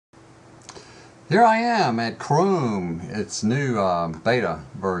Here I am at Chrome, its new beta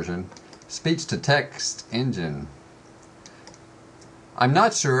version, speech-to-text engine. I'm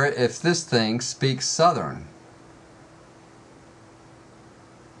not sure if this thing speaks Southern.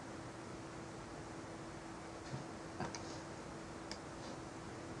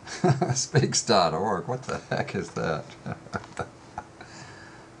 Speaks.org, what the heck is that?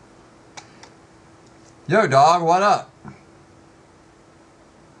 Yo dog, what up?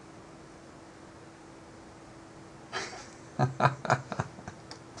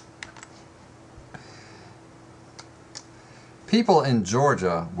 People in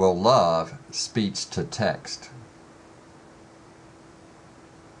Georgia will love speech-to-text.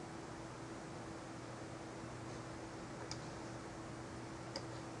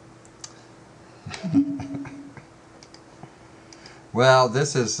 Well,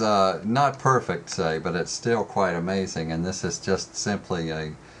 this is not perfect, say, but it's still quite amazing, and this is just simply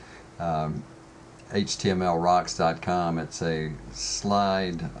a HTMLrocks.com. It's a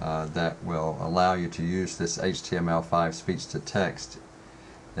slide that will allow you to use this HTML5 speech-to-text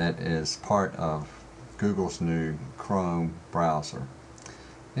that is part of Google's new Chrome browser.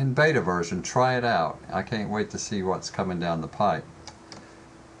 In beta version, try it out. I can't wait to see what's coming down the pipe.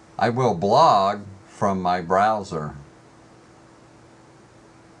 I will blog from my browser.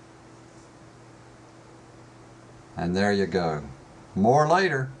 And there you go. More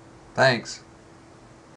later. Thanks.